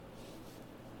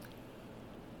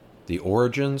The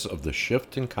Origins of the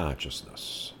Shift in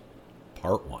Consciousness,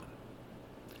 Part 1.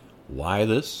 Why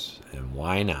this and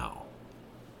why now?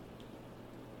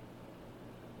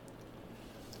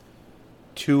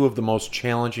 Two of the most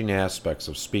challenging aspects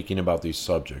of speaking about these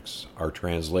subjects are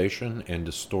translation and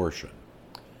distortion.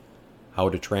 How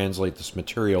to translate this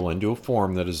material into a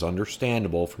form that is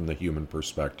understandable from the human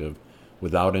perspective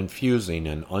without infusing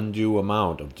an undue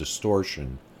amount of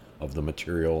distortion of the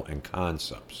material and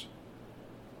concepts.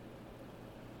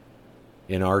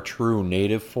 In our true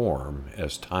native form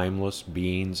as timeless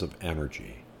beings of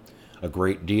energy, a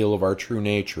great deal of our true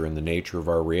nature and the nature of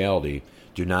our reality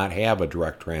do not have a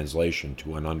direct translation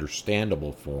to an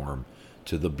understandable form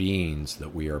to the beings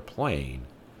that we are playing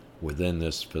within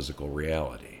this physical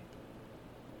reality.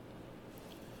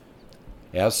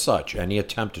 As such, any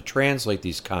attempt to translate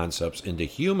these concepts into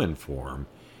human form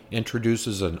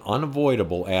introduces an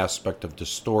unavoidable aspect of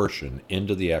distortion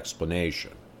into the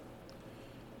explanation.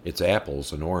 It's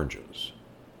apples and oranges.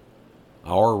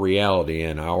 Our reality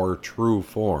and our true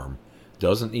form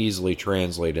doesn't easily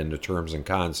translate into terms and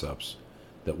concepts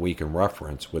that we can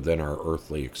reference within our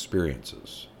earthly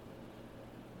experiences.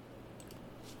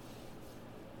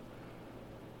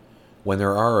 When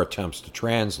there are attempts to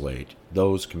translate,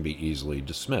 those can be easily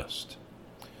dismissed.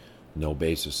 No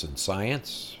basis in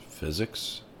science,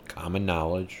 physics, common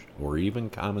knowledge, or even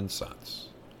common sense.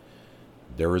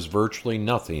 There is virtually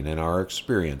nothing in our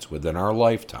experience within our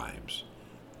lifetimes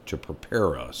to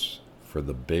prepare us for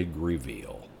the big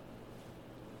reveal.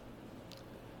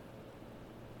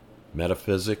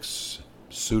 Metaphysics,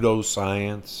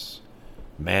 pseudoscience,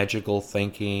 magical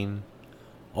thinking,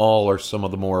 all are some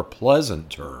of the more pleasant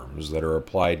terms that are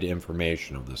applied to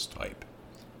information of this type.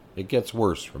 It gets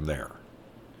worse from there.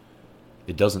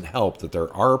 It doesn't help that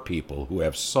there are people who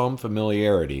have some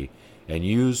familiarity and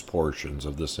use portions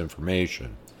of this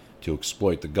information to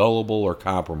exploit the gullible or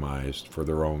compromised for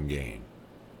their own gain.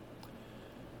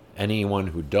 Anyone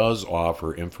who does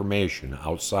offer information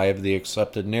outside of the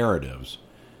accepted narratives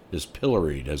is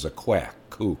pilloried as a quack,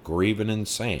 kook, or even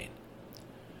insane.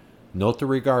 Note the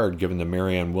regard given to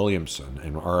Marianne Williamson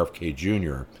and RFK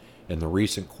Jr. in the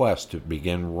recent quest to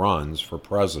begin runs for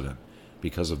president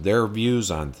because of their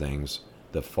views on things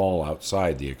that fall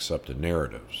outside the accepted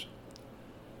narratives.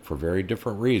 For very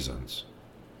different reasons,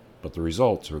 but the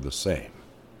results are the same.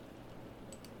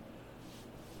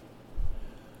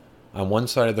 On one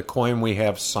side of the coin we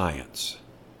have science,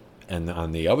 and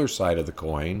on the other side of the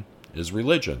coin is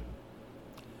religion.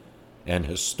 An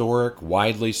historic,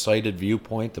 widely cited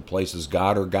viewpoint that places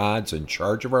God or gods in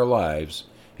charge of our lives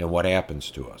and what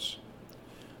happens to us.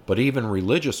 But even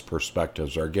religious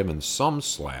perspectives are given some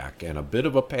slack and a bit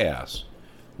of a pass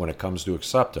when it comes to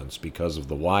acceptance because of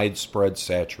the widespread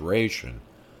saturation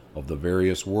of the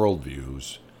various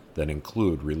worldviews that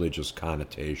include religious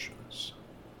connotations.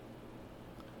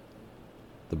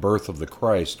 The birth of the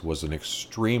Christ was an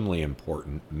extremely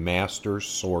important master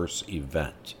source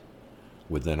event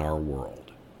within our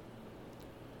world.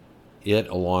 It,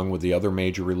 along with the other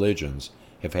major religions,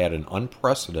 have had an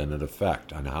unprecedented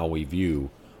effect on how we view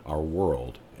our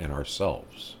world and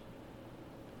ourselves.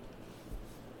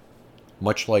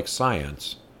 Much like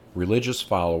science, religious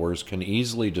followers can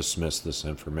easily dismiss this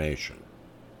information.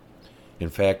 In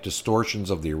fact, distortions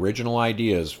of the original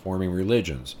ideas forming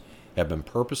religions have been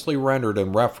purposely rendered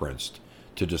and referenced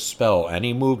to dispel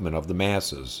any movement of the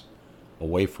masses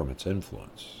away from its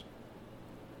influence.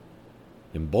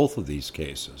 In both of these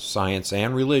cases, science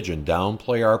and religion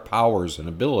downplay our powers and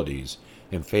abilities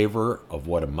in favor of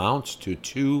what amounts to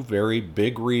two very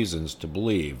big reasons to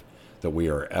believe that we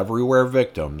are everywhere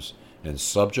victims and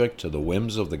subject to the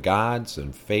whims of the gods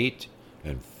and fate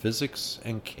and physics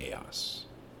and chaos.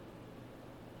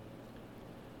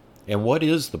 And what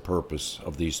is the purpose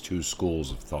of these two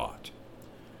schools of thought?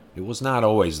 It was not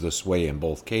always this way in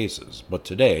both cases, but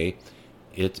today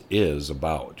it is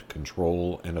about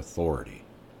control and authority.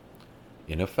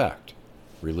 In effect,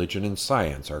 religion and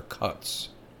science are cuts,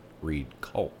 read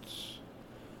cults,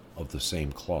 of the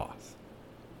same cloth.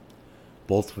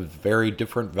 Both with very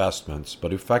different vestments,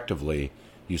 but effectively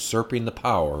usurping the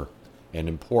power and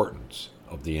importance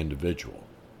of the individual.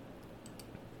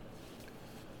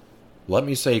 Let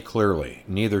me say clearly,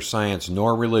 neither science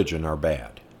nor religion are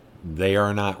bad. They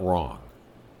are not wrong.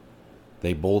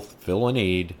 They both fill a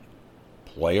need,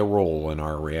 play a role in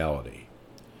our reality.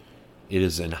 It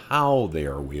is in how they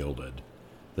are wielded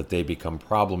that they become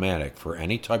problematic for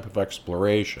any type of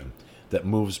exploration that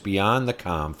moves beyond the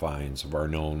confines of our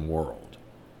known world.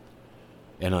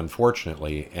 And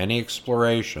unfortunately, any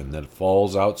exploration that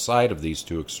falls outside of these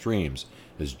two extremes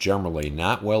is generally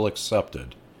not well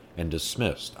accepted and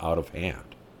dismissed out of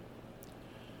hand.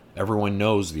 Everyone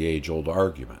knows the age-old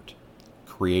argument,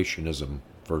 creationism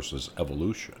versus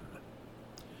evolution.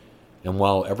 And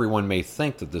while everyone may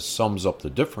think that this sums up the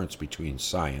difference between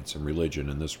science and religion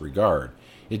in this regard,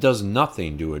 it does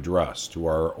nothing to address to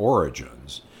our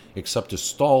origins except to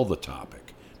stall the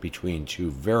topic between two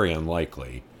very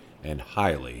unlikely and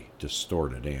highly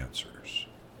distorted answers.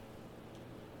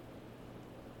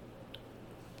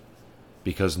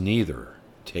 Because neither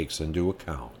takes into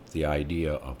account the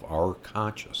idea of our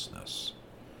consciousness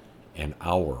and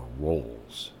our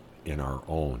roles in our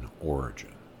own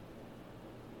origin.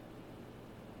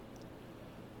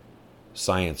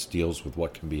 Science deals with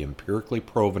what can be empirically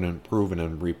proven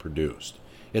and reproduced.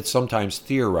 It sometimes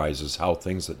theorizes how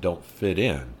things that don't fit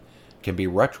in can be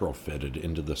retrofitted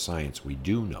into the science we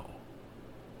do know.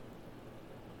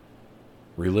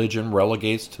 Religion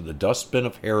relegates to the dustbin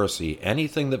of heresy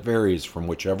anything that varies from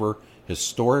whichever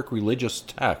historic religious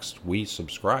text we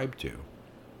subscribe to.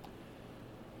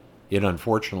 It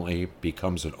unfortunately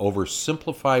becomes an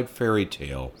oversimplified fairy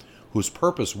tale whose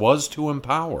purpose was to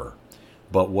empower,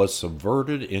 but was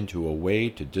subverted into a way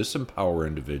to disempower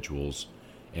individuals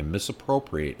and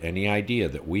misappropriate any idea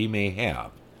that we may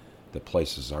have that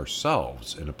places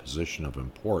ourselves in a position of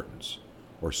importance,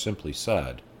 or simply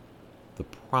said, the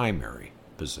primary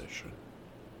position.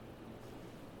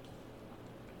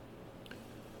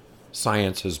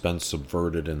 Science has been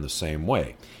subverted in the same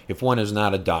way. If one is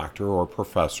not a doctor or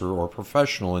professor or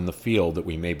professional in the field that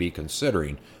we may be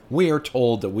considering, we are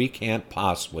told that we can't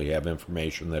possibly have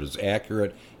information that is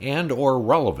accurate and or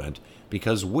relevant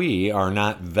because we are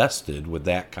not vested with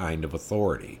that kind of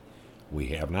authority. We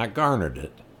have not garnered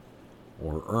it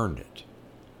or earned it.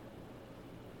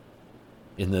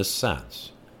 In this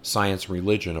sense, science and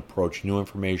religion approach new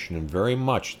information in very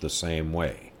much the same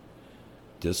way,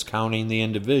 discounting the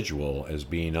individual as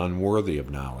being unworthy of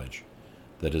knowledge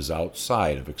that is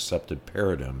outside of accepted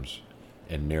paradigms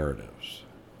and narratives.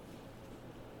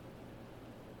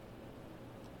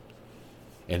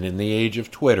 And in the age of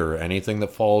Twitter, anything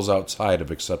that falls outside of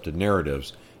accepted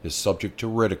narratives is subject to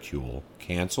ridicule,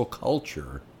 cancel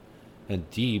culture, and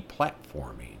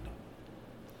deplatforming.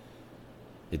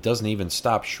 It doesn't even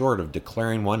stop short of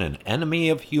declaring one an enemy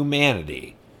of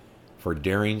humanity for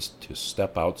daring to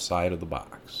step outside of the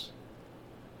box.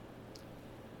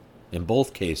 In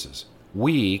both cases,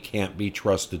 we can't be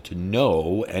trusted to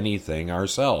know anything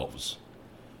ourselves.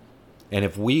 And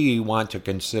if we want to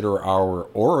consider our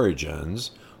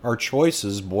origins, our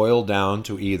choices boil down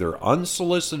to either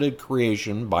unsolicited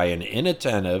creation by an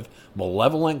inattentive,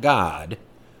 malevolent God,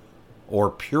 or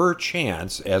pure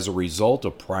chance as a result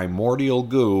of primordial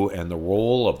goo and the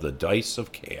roll of the dice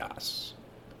of chaos.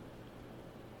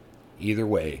 Either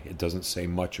way, it doesn't say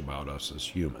much about us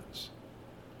as humans.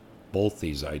 Both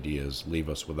these ideas leave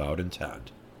us without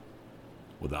intent,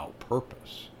 without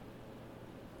purpose,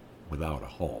 without a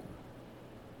home.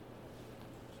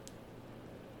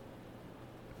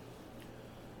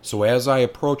 So as I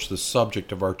approach the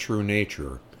subject of our true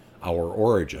nature, our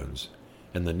origins,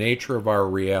 and the nature of our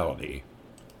reality,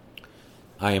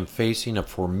 I am facing a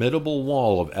formidable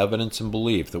wall of evidence and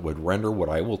belief that would render what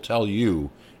I will tell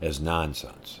you as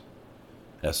nonsense,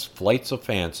 as flights of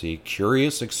fancy,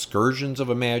 curious excursions of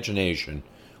imagination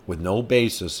with no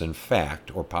basis in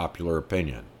fact or popular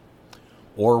opinion,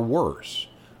 or worse,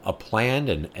 a planned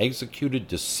and executed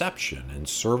deception in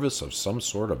service of some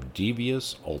sort of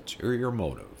devious ulterior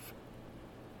motive.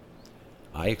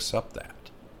 I accept that.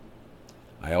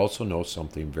 I also know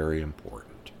something very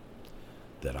important,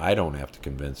 that I don't have to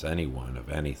convince anyone of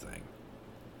anything,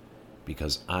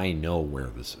 because I know where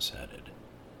this is headed.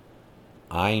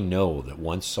 I know that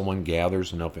once someone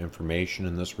gathers enough information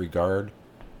in this regard,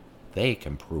 they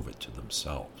can prove it to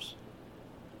themselves.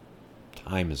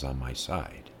 Time is on my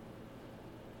side.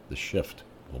 The shift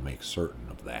will make certain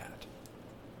of that.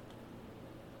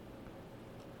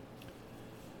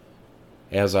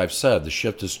 As I've said, the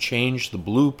shift has changed the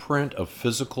blueprint of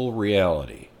physical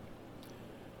reality.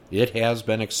 It has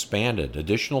been expanded,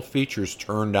 additional features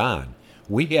turned on.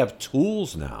 We have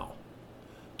tools now.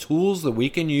 Tools that we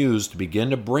can use to begin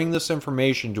to bring this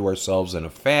information to ourselves in a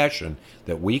fashion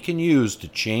that we can use to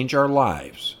change our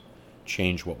lives,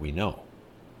 change what we know.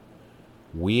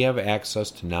 We have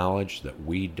access to knowledge that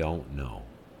we don't know.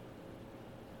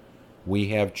 We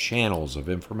have channels of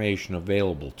information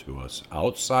available to us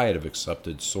outside of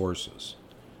accepted sources.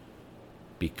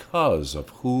 Because of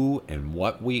who and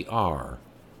what we are,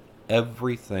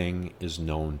 everything is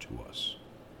known to us,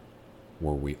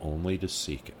 were we only to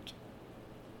seek it.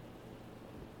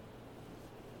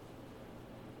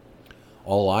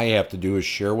 All I have to do is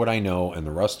share what I know, and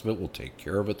the rest of it will take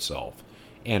care of itself.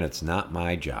 And it's not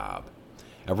my job.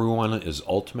 Everyone is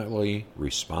ultimately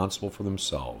responsible for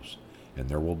themselves, and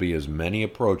there will be as many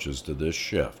approaches to this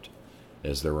shift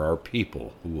as there are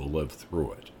people who will live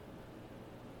through it.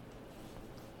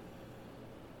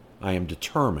 I am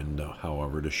determined,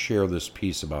 however, to share this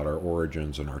piece about our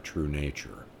origins and our true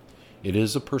nature. It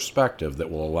is a perspective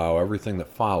that will allow everything that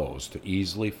follows to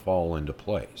easily fall into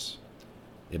place.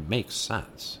 It makes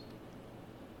sense.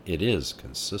 It is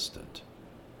consistent.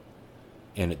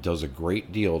 And it does a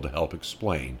great deal to help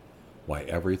explain why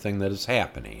everything that is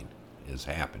happening,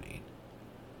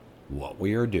 what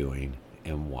we are doing,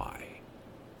 and why.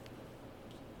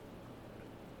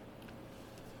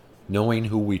 Knowing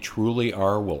who we truly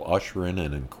are will usher in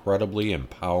an incredibly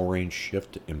empowering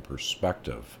shift in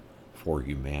perspective for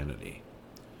humanity.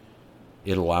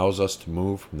 It allows us to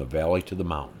move from the valley to the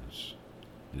mountains.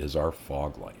 It is our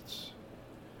fog lights.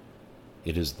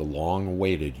 It is the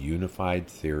long-awaited unified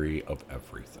theory of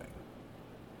everything.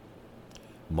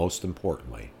 Most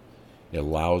importantly, it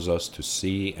allows us to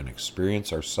see and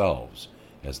experience ourselves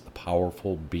as the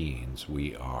powerful beings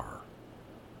we are.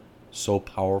 So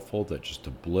powerful that just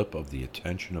a blip of the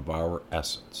attention of our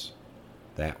essence,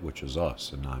 that which is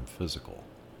us and non-physical,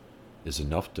 is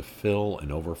enough to fill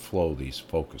and overflow these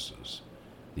focuses,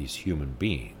 these human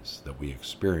beings that we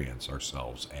experience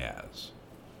ourselves as.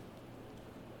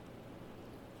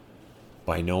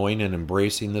 By knowing and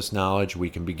embracing this knowledge, we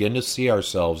can begin to see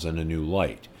ourselves in a new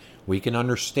light. We can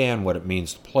understand what it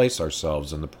means to place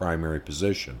ourselves in the primary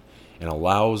position, and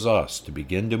allows us to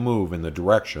begin to move in the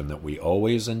direction that we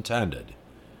always intended,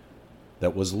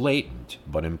 that was latent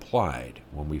but implied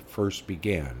when we first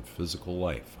began physical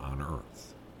life on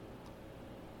Earth.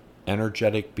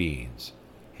 Energetic beings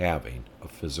having a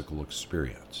physical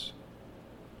experience.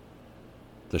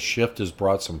 The shift has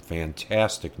brought some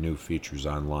fantastic new features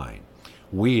online.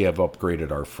 We have upgraded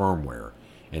our firmware,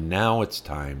 and now it's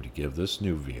time to give this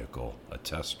new vehicle a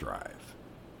test drive.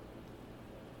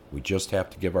 We just have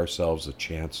to give ourselves a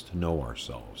chance to know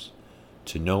ourselves,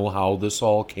 to know how this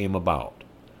all came about.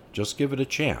 Just give it a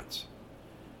chance.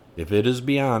 If it is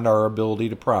beyond our ability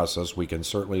to process, we can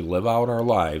certainly live out our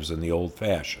lives in the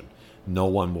old-fashioned. No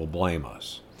one will blame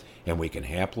us, and we can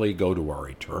happily go to our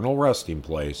eternal resting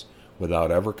place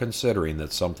without ever considering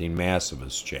that something massive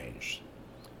has changed.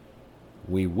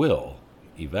 We will,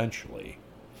 eventually,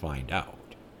 find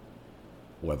out,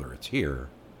 whether it's here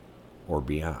or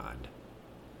beyond.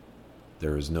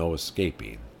 There is no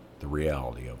escaping the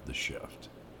reality of the shift.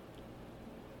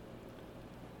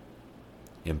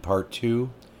 In Part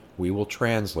 2, we will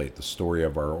translate the story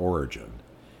of our origin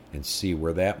and see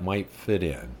where that might fit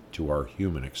in to our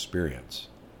human experience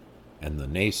and the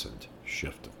nascent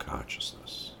shift of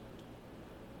consciousness.